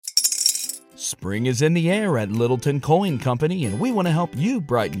Spring is in the air at Littleton Coin Company, and we want to help you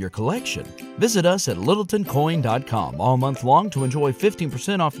brighten your collection. Visit us at littletoncoin.com all month long to enjoy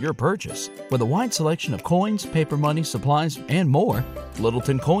 15% off your purchase. With a wide selection of coins, paper money, supplies, and more,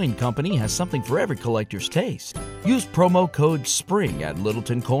 Littleton Coin Company has something for every collector's taste. Use promo code SPRING at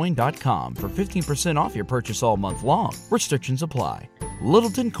littletoncoin.com for 15% off your purchase all month long. Restrictions apply.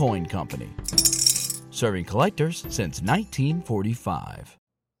 Littleton Coin Company. Serving collectors since 1945.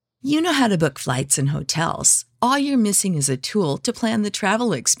 You know how to book flights and hotels. All you're missing is a tool to plan the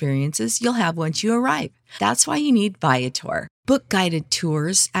travel experiences you'll have once you arrive. That's why you need Viator. Book guided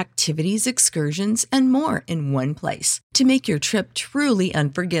tours, activities, excursions, and more in one place to make your trip truly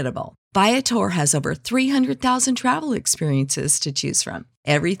unforgettable. Viator has over 300,000 travel experiences to choose from.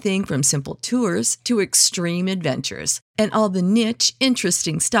 Everything from simple tours to extreme adventures and all the niche,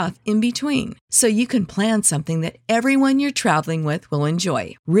 interesting stuff in between. So you can plan something that everyone you're traveling with will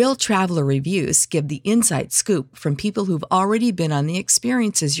enjoy. Real traveler reviews give the inside scoop from people who've already been on the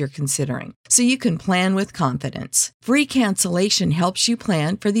experiences you're considering. So you can plan with confidence. Free cancellation helps you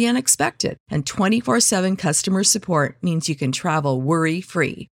plan for the unexpected. And 24/7 customer support means you can travel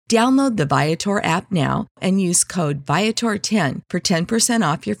worry-free. Download the Viator app now and use code Viator10 for 10%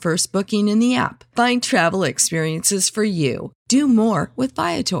 off your first booking in the app. Find travel experiences for you. Do more with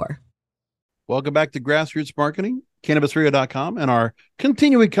Viator. Welcome back to Grassroots Marketing, CannabisRadio.com, and our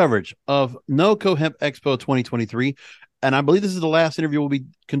continuing coverage of NOCO Hemp Expo 2023. And I believe this is the last interview we'll be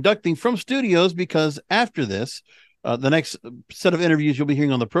conducting from studios, because after this, the next set of interviews you'll be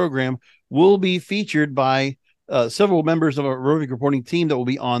hearing on the program will be featured by several members of our roving reporting team that will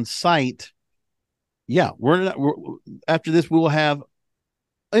be on site. Yeah, after this, we will have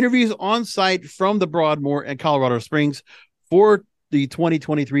interviews on site from the Broadmoor and Colorado Springs for the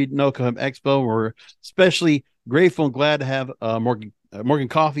 2023 NOCO Hemp Expo. We're especially grateful and glad to have Morgan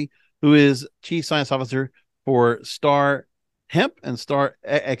Coffey, who is Chief Science Officer for Star Hemp and Star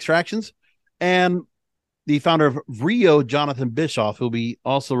Extractions, and the founder of Rio, Jonathan Bischoff, who will be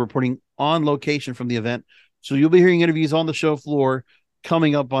also reporting on location from the event. So you'll be hearing interviews on the show floor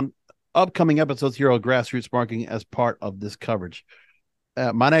coming up on upcoming episodes here on Grassroots Marketing as part of this coverage.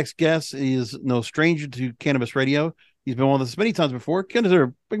 My next guest is no stranger to Cannabis Radio. He's been on with us many times before. We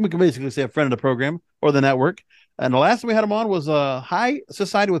can basically say a friend of the program or the network. And the last time we had him on was High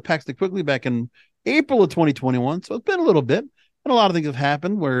Society with Paxton Quigley back in April of 2021. So it's been a little bit, and a lot of things have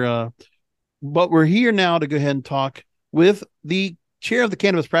happened. But we're here now to go ahead and talk with the chair of the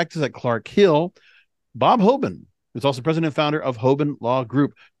cannabis practice at Clark Hill, Bob Hoban, who's also president and founder of Hoban Law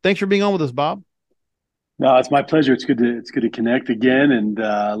Group. Thanks for being on with us, Bob. No, it's my pleasure. It's good to connect again, and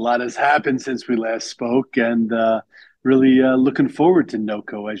a lot has happened since we last spoke, and really looking forward to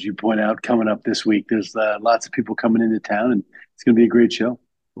NOCO, as you point out, coming up this week. There's lots of people coming into town, and it's going to be a great show.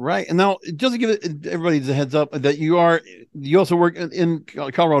 Right. And now, just to give everybody a heads up, that you also work in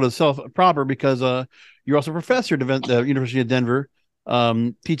Colorado itself proper, because you're also a professor at the University of Denver,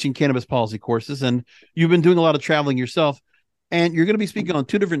 teaching cannabis policy courses, and you've been doing a lot of traveling yourself, and you're going to be speaking on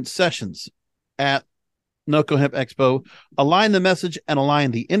 2 different sessions at NOCO Hemp Expo: Align the Message and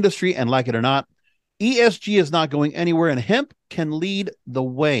Align the Industry, and Like It or Not, ESG is not going anywhere and hemp can lead the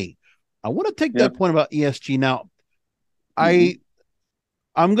way. I want to take that point about ESG. Now,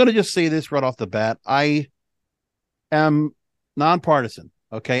 I'm going to just say this right off the bat. I am nonpartisan.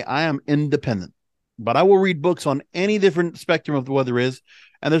 Okay. I am independent, but I will read books on any different spectrum of what there is.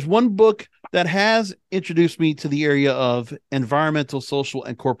 And there's one book that has introduced me to the area of environmental, social,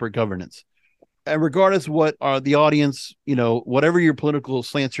 and corporate governance. And regardless of what are the audience, whatever your political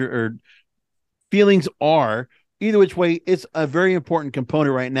slants or feelings are, either which way, it's a very important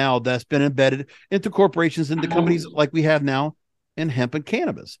component right now that's been embedded into corporations, into companies like we have now in hemp and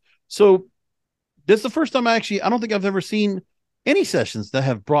cannabis. So this is the first time I don't think I've ever seen any sessions that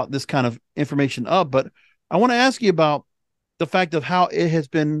have brought this kind of information up, but I want to ask you about the fact of how it has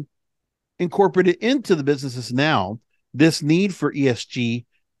been incorporated into the businesses now, this need for ESG,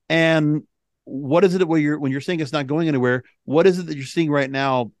 and what is it when you're saying it's not going anywhere, what is it that you're seeing right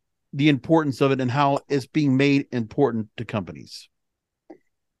now, the importance of it and how it's being made important to companies?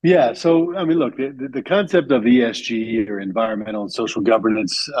 Yeah. So, I mean, look, the concept of ESG, or environmental and social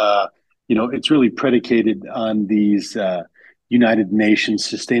governance, it's really predicated on these United Nations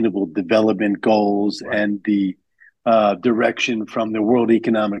Sustainable Development Goals, right, and the direction from the World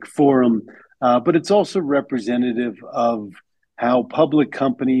Economic Forum. But it's also representative of how public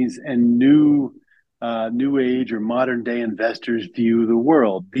companies and new age or modern day investors view the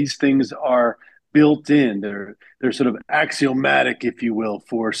world. These things are built in. They're sort of axiomatic, if you will,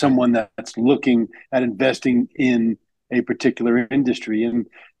 for someone that's looking at investing in a particular industry. And,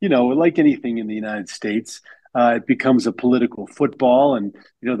 like anything in the United States, it becomes a political football. And,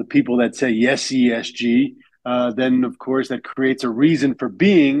 the people that say yes, ESG, then of course that creates a reason for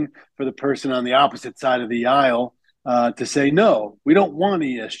being for the person on the opposite side of the aisle to say, no, we don't want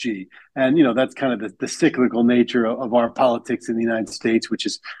ESG. And, that's kind of the cyclical nature of our politics in the United States, which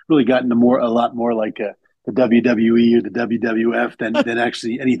has really gotten to a lot more like the WWE or the WWF than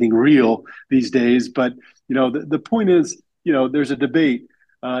actually anything real these days. But, the point is, there's a debate.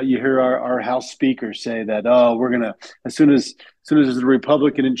 You hear our House Speaker say that, oh, we're going to, as soon as there's a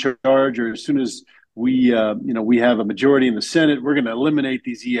Republican in charge, or as soon as we have a majority in the Senate, we're going to eliminate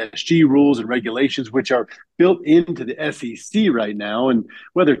these ESG rules and regulations, which are built into the SEC right now. And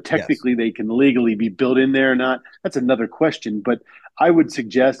whether technically they can legally be built in there or not, that's another question. But I would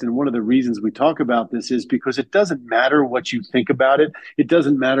suggest, and one of the reasons we talk about this is because it doesn't matter what you think about it. It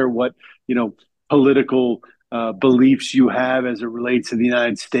doesn't matter what, political beliefs you have as it relates to the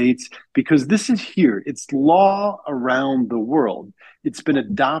United States, because this is here. It's law around the world. It's been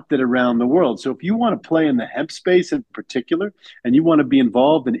adopted around the world. So if you want to play in the hemp space in particular, and you want to be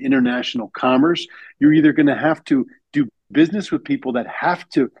involved in international commerce, you're either going to have to do business with people that have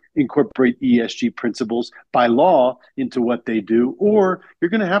to incorporate ESG principles by law into what they do, or you're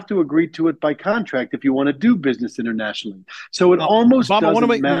going to have to agree to it by contract if you want to do business internationally. So it almost Bob, doesn't I want to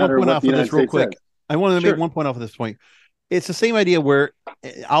make matter one point what off the of United this real States quick. says. I want to Sure. make one point off of this point. It's the same idea where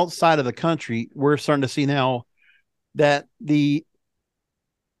outside of the country, we're starting to see now that the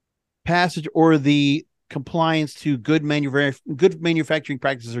passage or the compliance to good manufacturing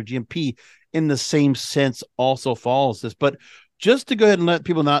practices, or GMP, in the same sense also follows this. But just to go ahead and let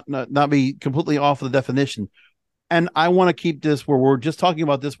people not be completely off of the definition, and I want to keep this where we're just talking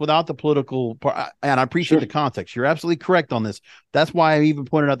about this without the political part, and I appreciate the context. You're absolutely correct on this. That's why I even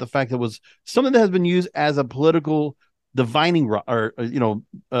pointed out the fact that it was something that has been used as a political dividing rod,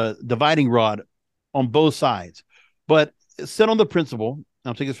 dividing rod on both sides. But set on the principle,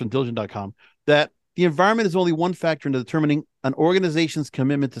 I'll take this from diligent.com, that the environment is only one factor in determining an organization's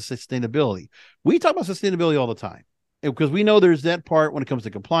commitment to sustainability. We talk about sustainability all the time because we know there's that part when it comes to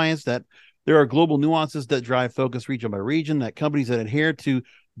compliance, that there are global nuances that drive focus region by region, that companies that adhere to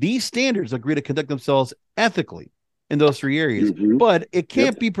these standards agree to conduct themselves ethically in those three areas. Mm-hmm. But it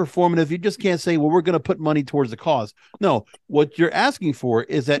can't be performative. You just can't say, well, we're going to put money towards the cause. No, what you're asking for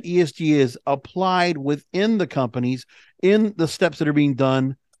is that ESG is applied within the companies in the steps that are being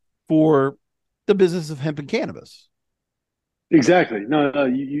done for the business of hemp and cannabis. Exactly. No,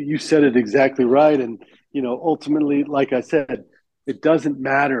 you said it exactly right. And, ultimately, like I said, it doesn't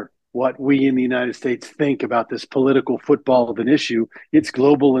matter what we in the United States think about this political football of an issue. It's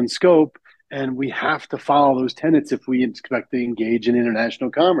global in scope, and we have to follow those tenets if we expect to engage in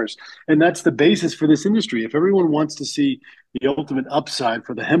international commerce. And that's the basis for this industry. If everyone wants to see the ultimate upside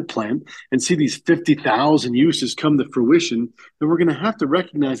for the hemp plant and see these 50,000 uses come to fruition, then we're going to have to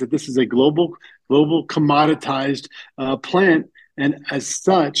recognize that this is a global commoditized plant. And as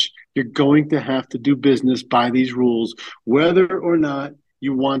such, you're going to have to do business by these rules, whether or not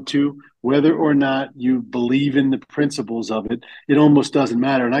you want to, whether or not you believe in the principles of it. It almost doesn't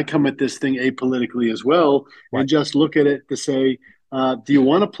matter. And I come at this thing apolitically as well, and just look at it to say, do you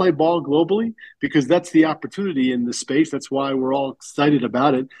want to play ball globally? Because that's the opportunity in the space. That's why we're all excited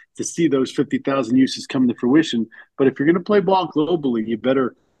about it, to see those 50,000 uses come to fruition. But if you're going to play ball globally, you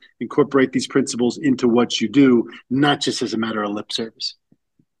better incorporate these principles into what you do, not just as a matter of lip service.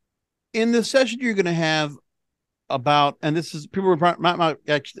 In the session you're going to have about, and this is, people will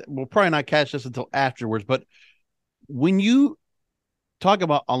probably not catch this until afterwards, but when you talk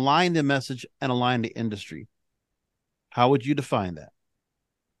about align the message and align the industry, how would you define that?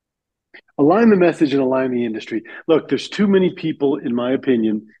 Align the message and align the industry. Look, there's too many people, in my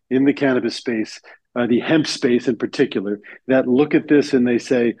opinion, in the cannabis space, the hemp space in particular, that look at this and they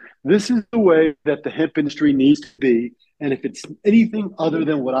say, this is the way that the hemp industry needs to be. And if it's anything other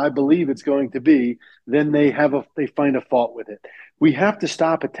than what I believe it's going to be, then they find a fault with it. We have to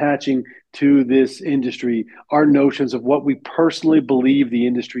stop attaching to this industry our notions of what we personally believe the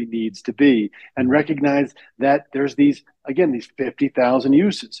industry needs to be, and recognize that there's these 50,000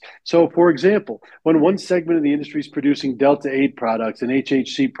 uses. So, for example, when one segment of the industry is producing Delta-8 products and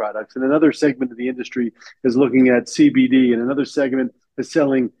HHC products, and another segment of the industry is looking at CBD, and another segment is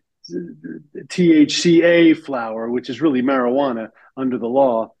selling THCA flower, which is really marijuana under the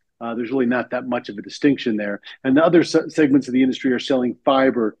law. There's really not that much of a distinction there. And the other segments of the industry are selling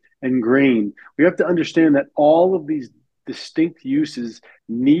fiber and grain. We have to understand that all of these distinct uses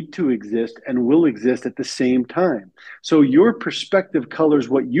need to exist and will exist at the same time. So your perspective colors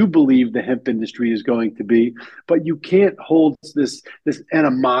what you believe the hemp industry is going to be, but you can't hold this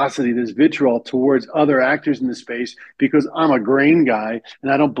animosity, this vitriol towards other actors in the space because I'm a grain guy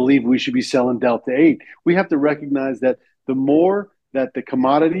and I don't believe we should be selling Delta 8. We have to recognize that the more that the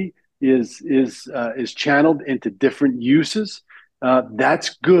commodity is channeled into different uses,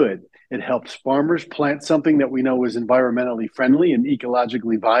 that's good. It helps farmers plant something that we know is environmentally friendly and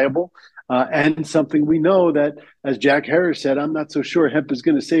ecologically viable, and something we know that, as Jack Harris said, I'm not so sure hemp is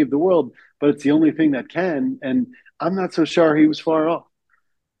going to save the world, but it's the only thing that can. And I'm not so sure he was far off.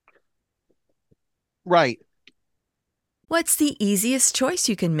 Right. What's the easiest choice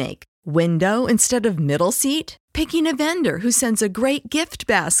you can make? Window instead of middle seat? Picking a vendor who sends a great gift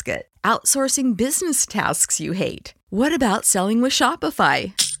basket? Outsourcing business tasks you hate? What about selling with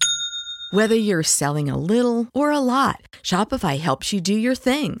Shopify? Whether you're selling a little or a lot, Shopify helps you do your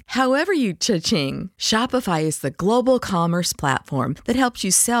thing, however you cha-ching. Shopify is the global commerce platform that helps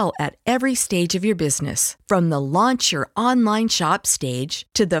you sell at every stage of your business. From the launch your online shop stage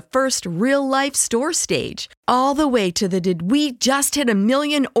to the first real-life store stage, all the way to the did we just hit a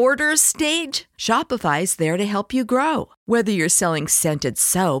million orders stage. Shopify's there to help you grow. Whether you're selling scented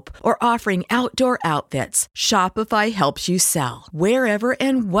soap or offering outdoor outfits, Shopify helps you sell. Wherever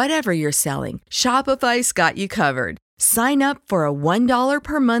and whatever you're selling, Shopify's got you covered. Sign up for a $1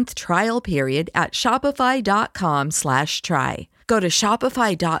 per month trial period at shopify.com/try. Go to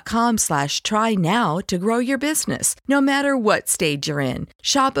shopify.com/try now to grow your business, no matter what stage you're in.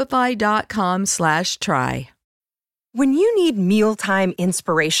 Shopify.com/try. When you need mealtime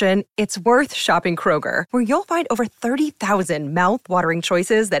inspiration, it's worth shopping Kroger, where you'll find over 30,000 mouth-watering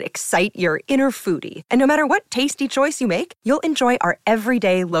choices that excite your inner foodie. And no matter what tasty choice you make, you'll enjoy our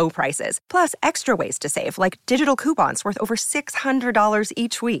everyday low prices, plus extra ways to save, like digital coupons worth over $600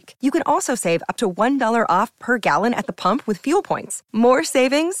 each week. You can also save up to $1 off per gallon at the pump with fuel points. More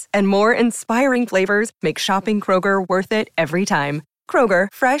savings and more inspiring flavors make shopping Kroger worth it every time. Kroger,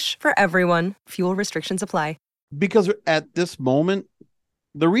 fresh for everyone. Fuel restrictions apply. Because at this moment,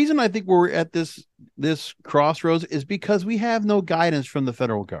 the reason I think we're at this crossroads is because we have no guidance from the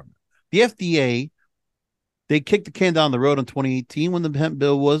federal government. The FDA, they kicked the can down the road in 2018 when the hemp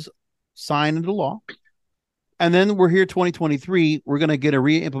bill was signed into law. And then we're here 2023, we're going to get a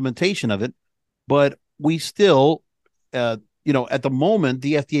re-implementation of it. But we still, at the moment,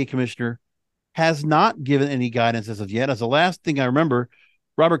 the FDA commissioner has not given any guidance as of yet. As the last thing I remember,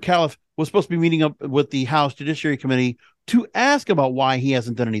 Robert Califf was supposed to be meeting up with the House Judiciary Committee to ask about why he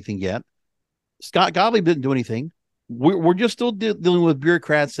hasn't done anything yet. Scott Gottlieb didn't do anything. We're just still dealing with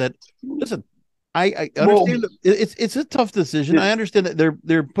bureaucrats that, listen, I understand it's a tough decision. Yeah. I understand that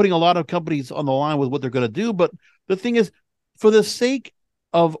they're putting a lot of companies on the line with what they're going to do. But the thing is, for the sake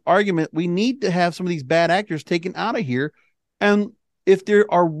of argument, we need to have some of these bad actors taken out of here. And if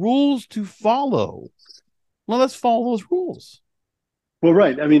there are rules to follow, well, let's follow those rules. Well,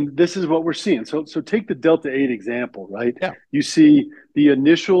 right. I mean, this is what we're seeing. So take the Delta 8 example, right? Yeah. You see the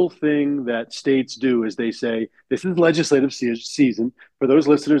initial thing that states do is they say, this is legislative season. For those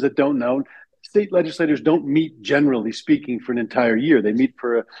listeners that don't know, state legislators don't meet, generally speaking, for an entire year. They meet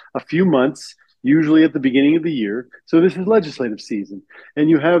for a few months, usually at the beginning of the year. So this is legislative season.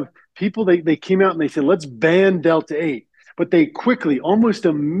 And you have people, they came out and they said, let's ban Delta 8. But they quickly, almost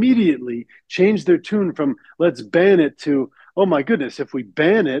immediately, changed their tune from let's ban it to, oh my goodness, if we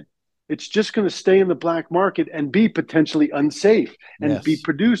ban it, it's just going to stay in the black market and be potentially unsafe and be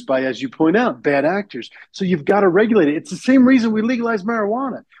produced by, as you point out, bad actors. So you've got to regulate it. It's the same reason we legalize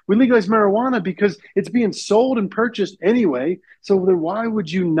marijuana. We legalize marijuana because it's being sold and purchased anyway. So then why would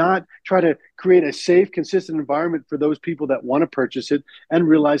you not try to create a safe, consistent environment for those people that want to purchase it and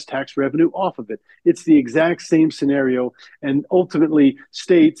realize tax revenue off of it? It's the exact same scenario. And ultimately,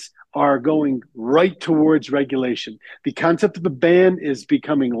 states are going right towards regulation. The concept of a ban is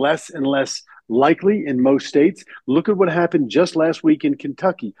becoming less and less likely in most states. Look at what happened just last week in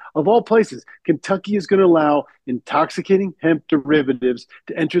Kentucky. Of all places, Kentucky is going to allow intoxicating hemp derivatives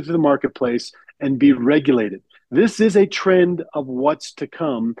to enter the marketplace and be regulated. This is a trend of what's to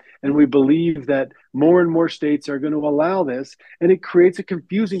come, and we believe that more and more states are going to allow this, and it creates a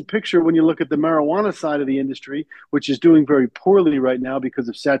confusing picture when you look at the marijuana side of the industry, which is doing very poorly right now because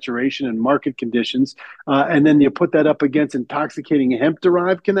of saturation and market conditions, and then you put that up against intoxicating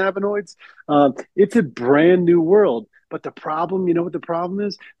hemp-derived cannabinoids. It's a brand new world. But the problem, you know what the problem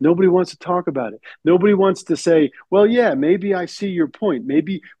is? Nobody wants to talk about it. Nobody wants to say, well, yeah, maybe I see your point.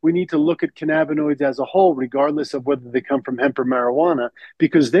 Maybe we need to look at cannabinoids as a whole, regardless of whether they come from hemp or marijuana,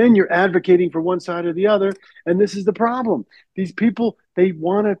 because then you're advocating for one side or the other. And this is the problem. These people, they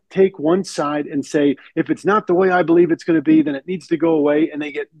want to take one side and say, if it's not the way I believe it's going to be, then it needs to go away. And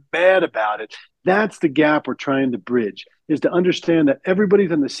they get mad about it. That's the gap we're trying to bridge, is to understand that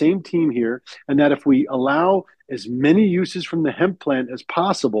everybody's on the same team here, and that if we allow as many uses from the hemp plant as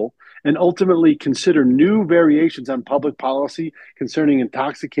possible and ultimately consider new variations on public policy concerning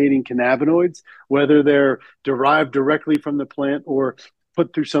intoxicating cannabinoids, whether they're derived directly from the plant or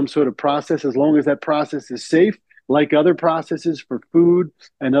put through some sort of process, as long as that process is safe, like other processes for food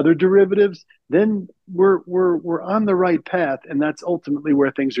and other derivatives, then we're on the right path, and that's ultimately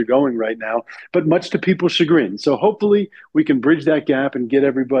where things are going right now. But much to people's chagrin. So hopefully we can bridge that gap and get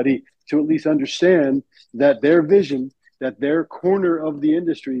everybody to at least understand that their vision, that their corner of the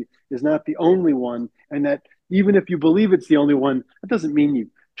industry is not the only one, and that even if you believe it's the only one, that doesn't mean you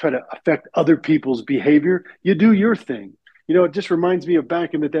try to affect other people's behavior. You do your thing. You know, it just reminds me of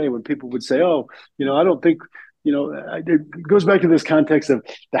back in the day when people would say, oh, you know, I don't think, you know, it goes back to this context of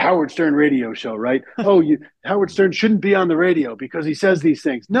the Howard Stern radio show, right? Howard Stern shouldn't be on the radio because he says these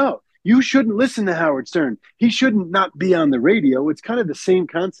things. No, you shouldn't listen to Howard Stern. He shouldn't not be on the radio. It's kind of the same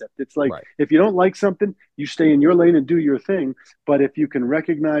concept. It's like, right, if you don't like something, you stay in your lane and do your thing. But if you can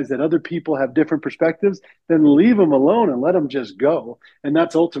recognize that other people have different perspectives, then leave them alone and let them just go. And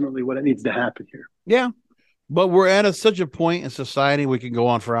that's ultimately what it needs to happen here. Yeah. But we're at such a point in society, we can go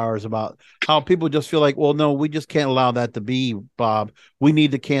on for hours about how people just feel like, well, no, we just can't allow that to be, Bob. We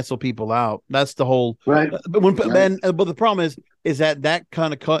need to cancel people out. That's the whole right. But the problem is that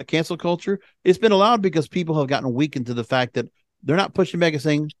kind of cancel culture, it's been allowed because people have gotten weakened to the fact that they're not pushing back and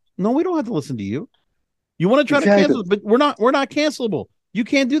saying, no, we don't have to listen to you. You want to try to cancel, but we're not cancelable. You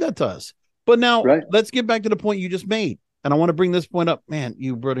can't do that to us. But now let's get back to the point you just made. And I want to bring this point up. Man,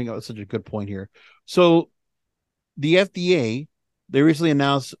 you brought up such a good point here. So the FDA, they recently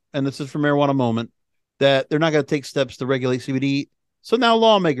announced, and this is for Marijuana Moment, that they're not going to take steps to regulate CBD. So now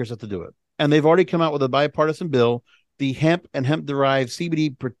lawmakers have to do it. And they've already come out with a bipartisan bill, the Hemp and Hemp-Derived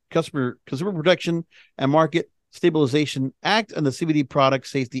CBD Consumer Protection and Market Stabilization Act and the CBD Product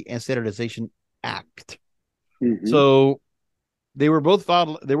Safety and Standardization Act. Mm-hmm. So they were both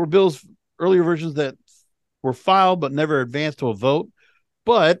filed. They were bills, earlier versions that were filed but never advanced to a vote.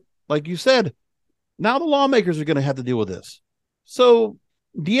 But like you said, now the lawmakers are going to have to deal with this. So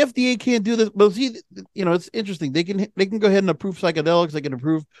the FDA can't do this. But see, you know, it's interesting. They can go ahead and approve psychedelics. They can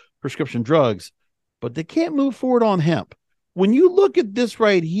approve prescription drugs, but they can't move forward on hemp. When you look at this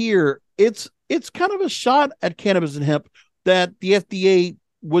right here, it's kind of a shot at cannabis and hemp that the FDA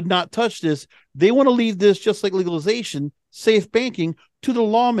would not touch this. They want to leave this, just like legalization, safe banking, to the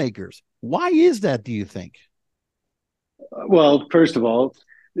lawmakers. Why is that, do you think? Well, first of all,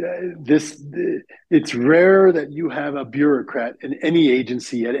 it's rare that you have a bureaucrat in any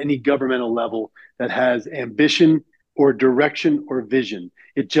agency at any governmental level that has ambition or direction or vision.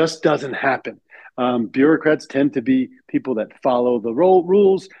 It just doesn't happen. Bureaucrats tend to be people that follow the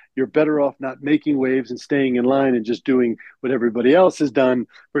rules. You're better off not making waves and staying in line and just doing what everybody else has done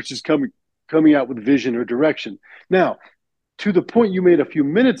versus coming out with vision or direction. Now, to the point you made a few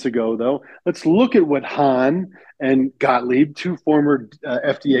minutes ago, though, let's look at what Hahn and Gottlieb, two former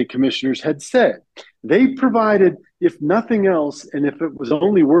FDA commissioners, had said. They provided, if nothing else, and if it was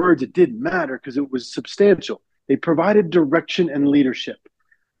only words, it didn't matter because it was substantial. They provided direction and leadership.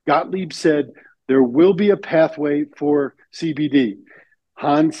 Gottlieb said there will be a pathway for CBD.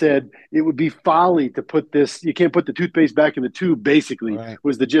 Hahn said it would be folly to put this, you can't put the toothpaste back in the tube, basically,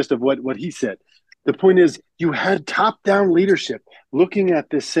 was the gist of what he said. The point is, you had top-down leadership looking at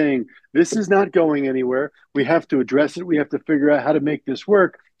this saying, this is not going anywhere. We have to address it. We have to figure out how to make this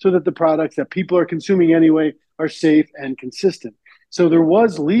work so that the products that people are consuming anyway are safe and consistent. So there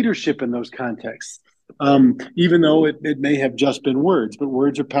was leadership in those contexts, even though it may have just been words, but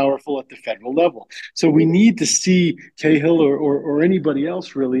words are powerful at the federal level. So we need to see Cahill or anybody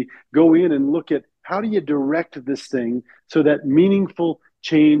else really go in and look at how do you direct this thing so that meaningful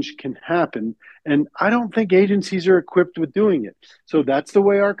change can happen. And I don't think agencies are equipped with doing it. So that's the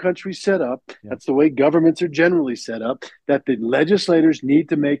way our country's set up. Yeah. That's the way governments are generally set up, that the legislators need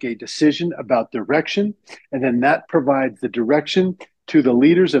to make a decision about direction. And then that provides the direction to the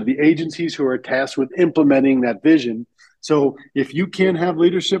leaders of the agencies who are tasked with implementing that vision. So if you can't have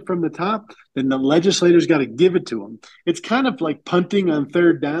leadership from the top, then the legislators got to give it to them. It's kind of like punting on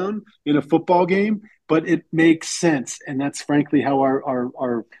third down in a football game, but it makes sense. And that's frankly how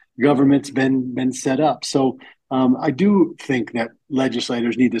our government's been set up. So I do think that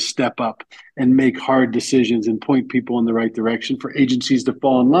legislators need to step up and make hard decisions and point people in the right direction for agencies to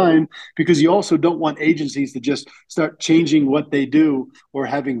fall in line, because you also don't want agencies to just start changing what they do or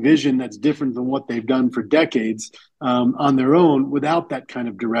having vision that's different than what they've done for decades on their own without that kind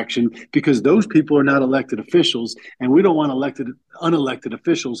of direction, because those people are not elected officials, and we don't want unelected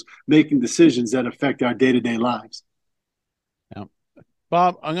officials making decisions that affect our day-to-day lives. Yeah.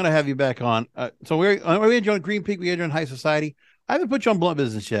 Bob, I'm going to have you back on. So we had you on Green Peak, we had you on High Society. I haven't put you on Blunt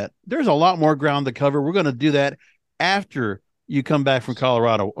Business yet. There's a lot more ground to cover. We're going to do that after you come back from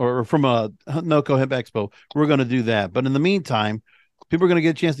Colorado or from a NOCO Hemp Expo. We're going to do that. But in the meantime, people are going to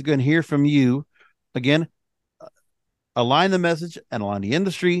get a chance to go and hear from you. Again, align the message and align the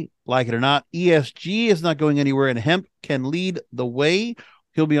industry, like it or not. ESG is not going anywhere, and hemp can lead the way.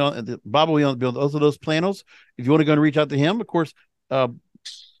 He'll be on, Bob will be on both of those panels. If you want to go and reach out to him, of course,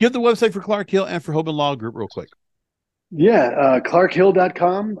 give the website for Clark Hill and for Hoban Law Group real quick. Yeah,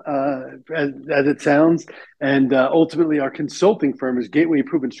 clarkhill.com, as it sounds. And ultimately, our consulting firm is Gateway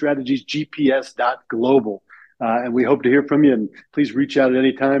Improvement Strategies, GPS.global. And we hope to hear from you. And please reach out at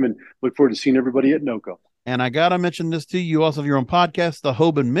any time, and look forward to seeing everybody at NOCO. And I got to mention this to you. You also have your own podcast, The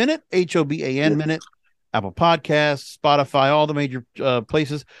Hoban Minute, HOBAN Minute, Apple Podcasts, Spotify, all the major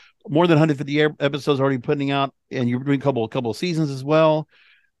places. More than 150 episodes already putting out, and you're doing a couple of seasons as well.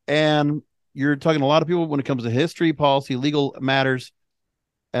 And you're talking to a lot of people when it comes to history, policy, legal matters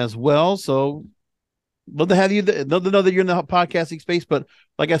as well. So love to have you. Love to know that you're in the podcasting space. But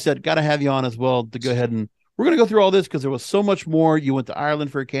like I said, got to have you on as well to go ahead, and we're going to go through all this because there was so much more. You went to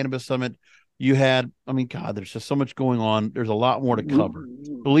Ireland for a cannabis summit. You had, God, there's just so much going on. There's a lot more to cover.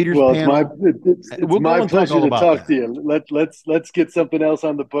 The leaders panel. It's my pleasure to talk to you. Let's get something else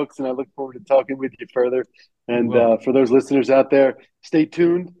on the books, and I look forward to talking with you further. And for those listeners out there, stay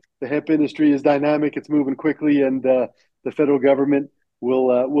tuned. The hemp industry is dynamic; it's moving quickly, and the federal government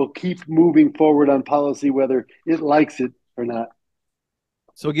will keep moving forward on policy, whether it likes it or not.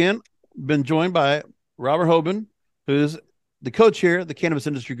 So again, been joined by Robert Hoban, who's the co-chair of the Cannabis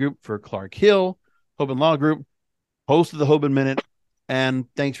Industry Group for Clark Hill, Hoban Law Group, host of the Hoban Minute, and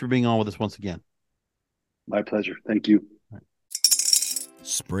thanks for being on with us once again. My pleasure. Thank you.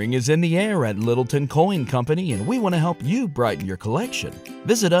 Spring is in the air at Littleton Coin Company, and we want to help you brighten your collection.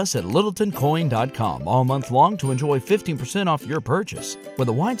 Visit us at littletoncoin.com all month long to enjoy 15% off your purchase. With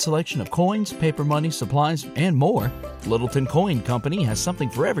a wide selection of coins, paper money, supplies, and more, Littleton Coin Company has something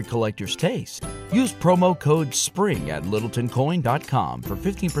for every collector's taste. Use promo code SPRING at littletoncoin.com for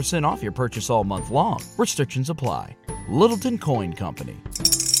 15% off your purchase all month long. Restrictions apply. Littleton Coin Company.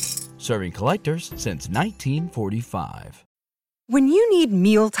 Serving collectors since 1945. When you need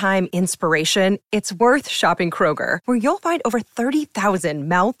mealtime inspiration, it's worth shopping Kroger, where you'll find over 30,000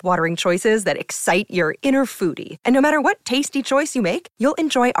 mouth-watering choices that excite your inner foodie. And no matter what tasty choice you make, you'll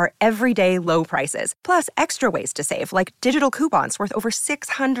enjoy our everyday low prices, plus extra ways to save, like digital coupons worth over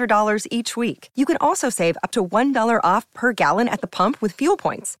 $600 each week. You can also save up to $1 off per gallon at the pump with fuel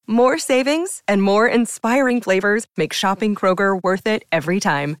points. More savings and more inspiring flavors make shopping Kroger worth it every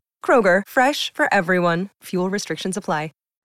time. Kroger, fresh for everyone. Fuel restrictions apply.